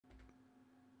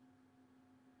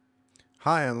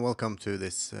Hi and welcome to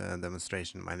this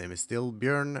demonstration. My name is still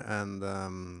Björn,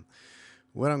 and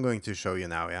what I'm going to show you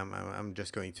now, I'm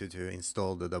just going to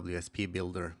install the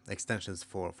WSPBuilder extensions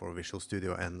for Visual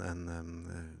Studio and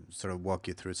sort of walk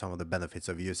you through some of the benefits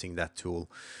of using that tool.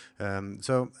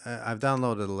 I've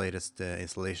downloaded the latest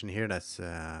installation here. That's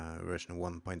version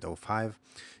 1.05.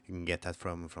 You can get that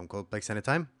from Codeplex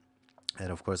anytime. And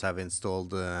of course, I've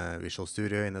installed Visual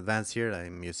Studio in advance here.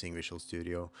 I'm using Visual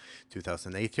Studio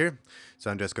 2008 here. So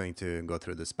I'm just going to go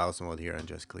through the spouse mode here and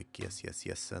just click yes, yes,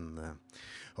 yes, and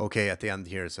OK at the end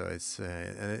here. So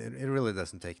it really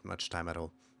doesn't take much time at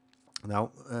all.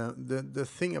 Now, the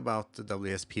thing about the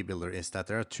WSPBuilder is that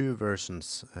there are two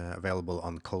versions available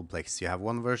on Codeplex. You have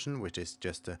one version, which is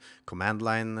just a command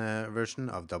line version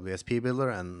of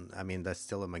WSPBuilder, and I mean, that's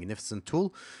still a magnificent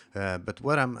tool. But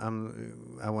what I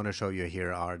want to show you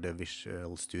here are the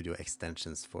Visual Studio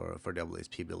extensions for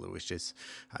WSPBuilder, which is,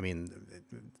 I mean,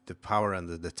 the power and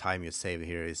the time you save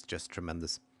here is just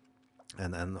tremendous.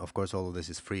 And of course, all of this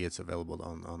is free. It's available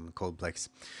on Codeplex.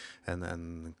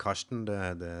 And Karsten,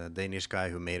 the Danish guy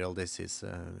who made all this, is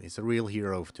a real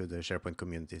hero to the SharePoint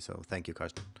community. So thank you,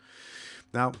 Karsten.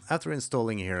 Now, after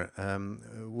installing here,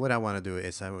 what I want to do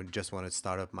is I would just want to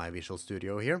start up my Visual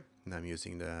Studio here. And I'm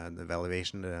using the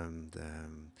evaluation, the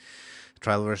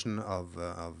trial version of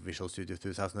Visual Studio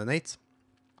 2008.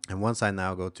 And once I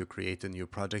now go to create a new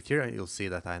project here, you'll see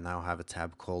that I now have a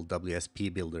tab called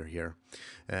WSPBuilder here.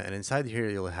 And inside here,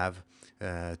 you'll have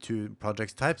two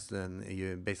project types. Then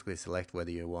you basically select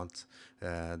whether you want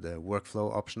the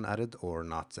workflow option added or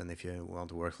not. And if you want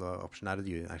the workflow option added,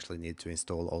 you actually need to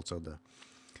install also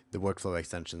the workflow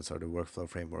extensions or the workflow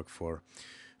framework for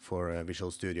Visual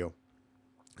Studio.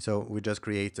 So we just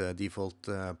create a default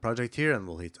project here, and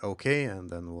we'll hit OK, and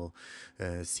then we'll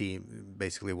see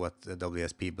basically what the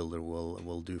WSPBuilder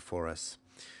will do for us.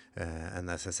 And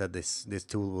as I said, this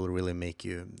tool will really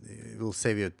it will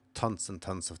save you tons and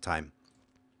tons of time.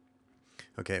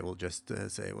 Okay, we'll just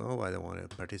say, well, I don't want to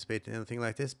participate in anything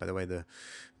like this. By the way,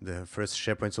 the first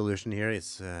SharePoint solution here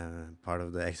is part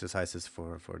of the exercises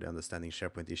for the Understanding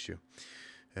SharePoint issue,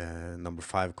 number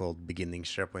 5, called Beginning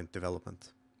SharePoint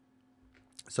Development.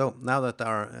 So now that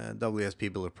our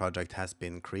WSPBuilder project has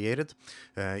been created,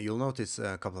 you'll notice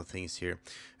a couple of things here.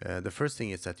 The first thing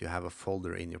is that you have a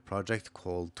folder in your project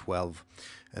called 12,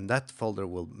 and that folder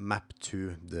will map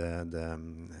to the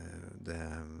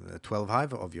 12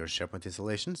 hive of your SharePoint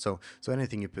installation. So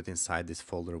anything you put inside this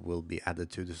folder will be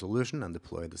added to the solution and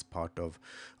deployed as part of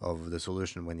the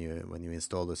solution when you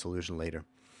install the solution later.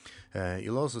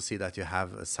 You'll also see that you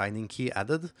have a signing key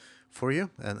added for you,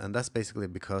 and that's basically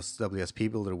because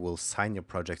WSPBuilder will sign your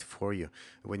project for you.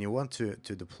 When you want to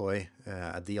deploy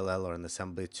a DLL or an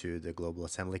assembly to the global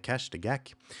assembly cache, the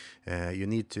GAC, you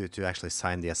need to actually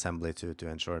sign the assembly to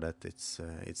ensure that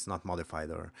it's not modified,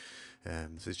 or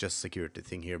so it's just a security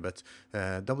thing here. But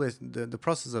the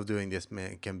process of doing this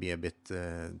can be a bit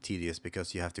tedious,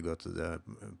 because you have to go to the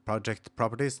project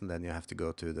properties, and then you have to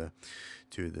go to the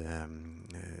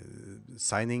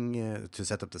signing to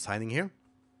set up the signing here.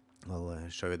 I'll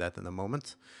show you that in a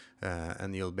moment.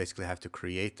 And you'll basically have to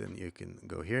create, and you can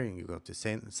go here and you go to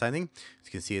signing. As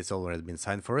you can see, it's already been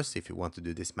signed for us. If you want to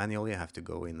do this manually, you have to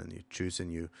go in and you choose a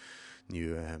new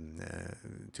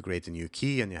to create a new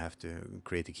key, and you have to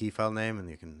create a key file name, and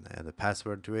you can add a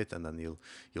password to it, and then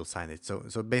you'll sign it.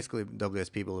 So basically,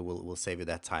 WSPBuilder will save you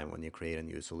that time when you create a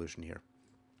new solution here.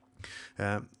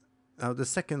 Now, the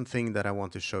second thing that I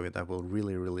want to show you that will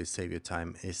really save you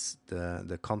time is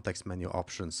the context menu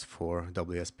options for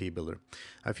WSPBuilder.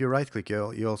 If you right-click,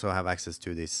 you also have access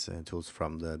to these tools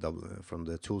from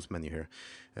the tools menu here.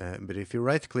 But if you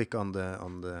right-click on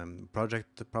the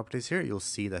project properties here, you'll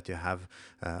see that you have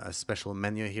a special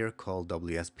menu here called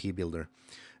WSPBuilder.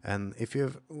 And if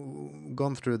you've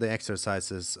gone through the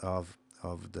exercises of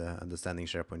the Understanding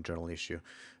SharePoint Journal issue,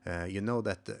 you know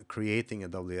that creating a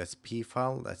WSP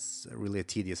file, that's really a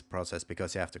tedious process,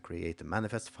 because you have to create a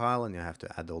manifest file, and you have to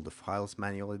add all the files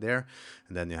manually there,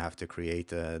 and then you have to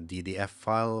create a DDF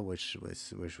file, which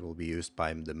will be used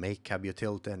by the make cab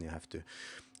utility, and you have to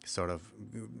sort of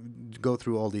go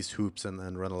through all these hoops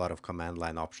and run a lot of command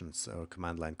line options or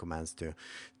command line commands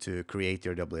to create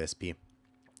your WSP.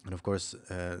 And of course,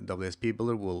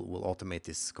 WSPBuilder will automate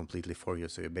this completely for you.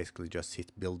 So you basically just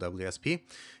hit build WSP,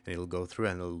 and it'll go through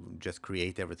and it'll just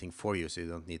create everything for you. So you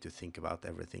don't need to think about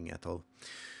everything at all.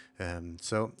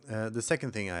 The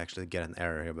second thing, I actually get an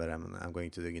error here, but I'm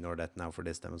going to ignore that now for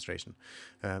this demonstration.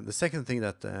 The second thing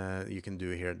that you can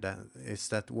do here is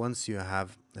that once you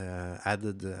have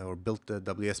added or built the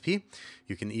WSP,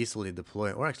 you can easily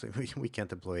deploy, or actually we can't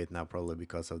deploy it now probably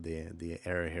because of the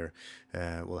error here.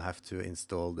 We'll have to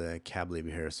install the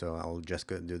cablib here, so I'll just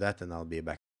go do that and I'll be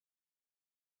back.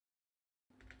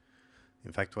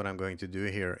 In fact, what I'm going to do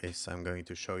here is I'm going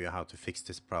to show you how to fix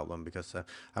this problem, because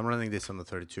I'm running this on the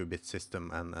 32-bit system,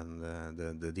 and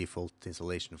the default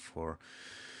installation for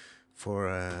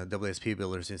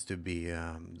WSPBuilder seems to be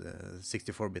the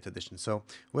 64-bit edition. So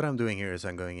what I'm doing here is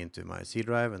I'm going into my C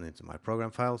drive and into my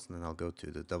program files, and then I'll go to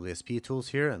the WSP tools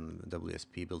here and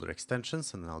WSPBuilder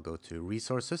extensions, and then I'll go to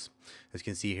resources. As you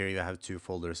can see here, you have two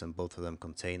folders, and both of them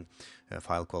contain a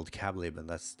file called cablib, and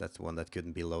that's one that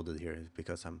couldn't be loaded here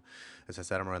because as I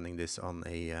said, I'm running this on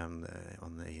a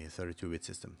 32-bit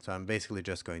system. So I'm basically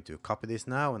just going to copy this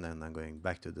now, and then I'm going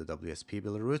back to the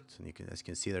WSPBuilder root, and as you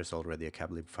can see, there's already a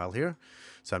cablib file here.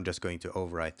 So I'm just going to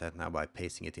overwrite that now by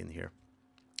pasting it in here.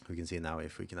 We can see now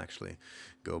if we can actually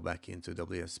go back into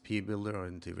WSPBuilder or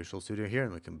into Visual Studio here,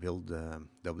 and we can build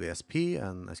WSP,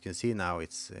 and as you can see now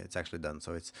it's actually done.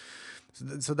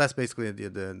 So that's basically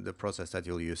the process that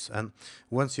you'll use. And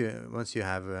once you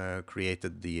have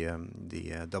created the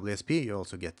WSP, you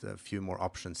also get a few more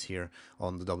options here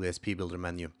on the WSPBuilder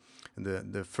menu. And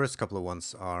the first couple of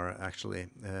ones are actually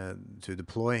to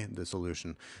deploy the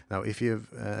solution. Now, if you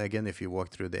walk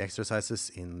through the exercises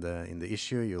in the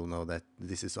issue, you'll know that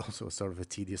this is also sort of a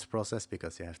tedious process,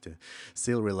 because you have to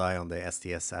still rely on the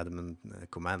STS admin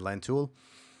command line tool.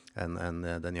 And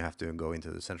then you have to go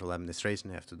into the central administration.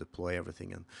 You have to deploy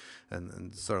everything,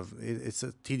 and sort of it's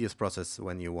a tedious process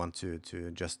when you want to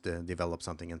just develop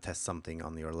something and test something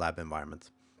on your lab environment.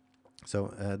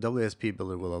 So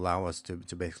WSPBuilder will allow us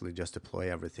to basically just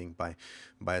deploy everything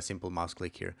by a simple mouse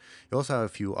click here. You also have a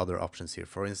few other options here.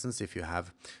 For instance, if you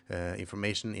have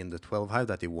information in the 12 hive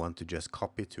that you want to just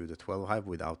copy to the 12 hive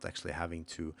without actually having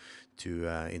to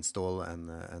install and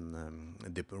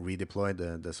redeploy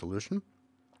the solution,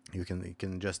 you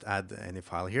can just add any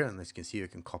file here, and as you can see, you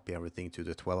can copy everything to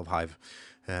the 12 hive.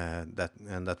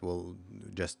 That will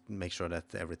just make sure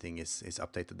that everything is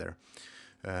updated there.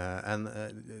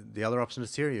 The other option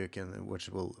is here, which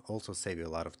will also save you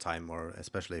a lot of time, or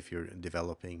especially if you're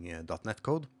developing .NET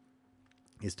code,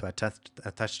 is to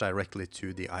attach directly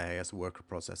to the IIS worker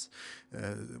process.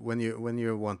 When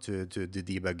you want to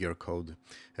debug your code,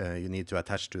 you need to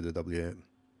attach to the W3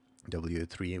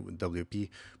 WP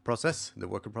process, the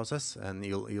worker process, and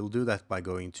you'll do that by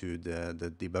going to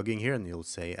the debugging here, and you'll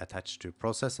say attach to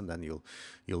process, and then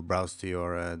you'll browse to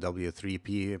your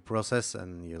W3P process,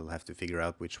 and you'll have to figure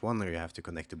out which one, or you have to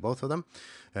connect to both of them.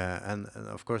 And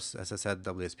of course, as I said,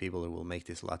 WSPBuilder will make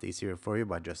this a lot easier for you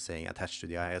by just saying attach to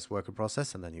the IIS worker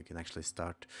process, and then you can actually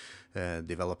start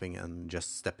developing and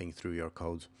just stepping through your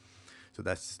code. So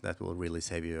that will really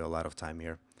save you a lot of time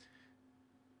here.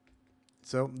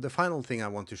 So the final thing I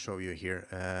want to show you here,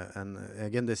 and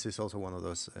again, this is also one of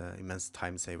those immense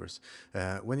time savers.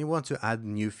 When you want to add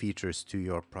new features to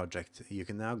your project, you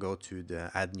can now go to the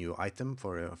add new item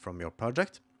from your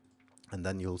project. And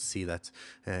then you'll see that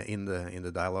in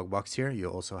the dialog box here, you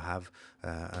also have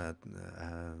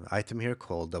an item here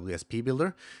called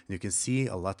WSPBuilder. You can see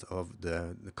a lot of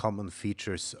the common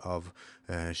features of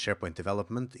SharePoint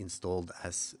Development installed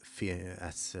as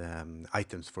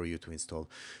items for you to install.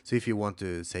 So if you want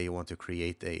to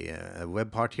create a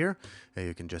web part here,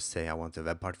 you can just say I want a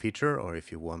web part feature, or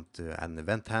if you want to add an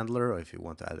event handler, or if you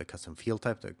want to add a custom field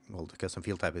type. Well, the custom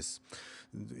field type it's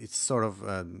sort of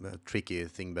a tricky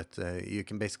thing, but you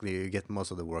can basically get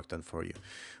most of the work done for you.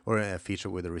 Or a feature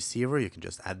with a receiver, you can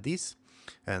just add these,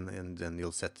 and then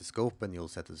you'll set the scope, and you'll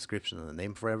set the description and the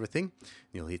name for everything.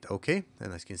 You'll hit OK,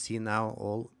 and as you can see now,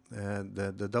 all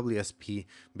the WSP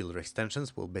Builder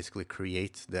extensions will basically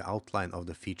create the outline of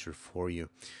the feature for you.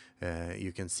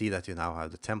 You can see that you now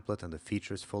have the template and the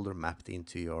features folder mapped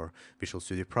into your Visual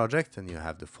Studio project, and you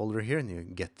have the folder here, and you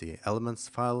get the elements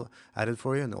file added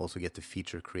for you, and also get the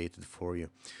feature created for you.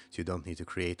 So you don't need to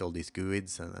create all these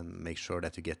GUIDs and make sure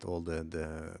that you get all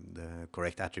the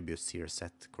correct attributes here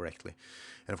set correctly.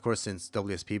 And of course, since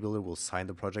WSPBuilder will sign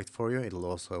the project for you, it'll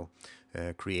also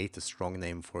create a strong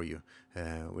name for you,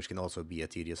 which can also be a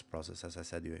tedious process. As I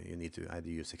said, you need to either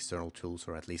use external tools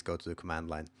or at least go to the command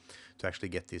line to actually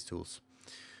get these tools.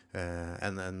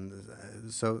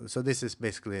 So this is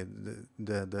basically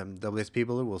the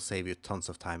WSPBuilder will save you tons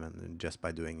of time and just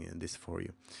by doing this for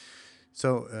you.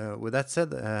 So with that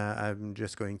said, I'm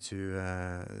just going to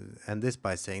end this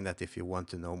by saying that if you want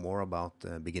to know more about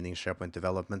beginning SharePoint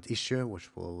development issue,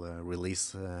 which will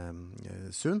release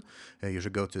soon, you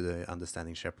should go to the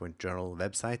Understanding SharePoint Journal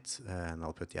website, and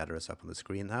I'll put the address up on the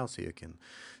screen now so you can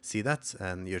see that.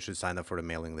 And you should sign up for the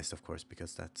mailing list, of course,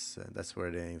 because that's where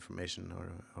the information,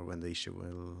 or when the issue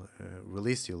will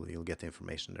release, you'll get the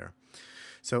information there.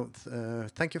 So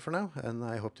thank you for now, and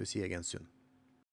I hope to see you again soon.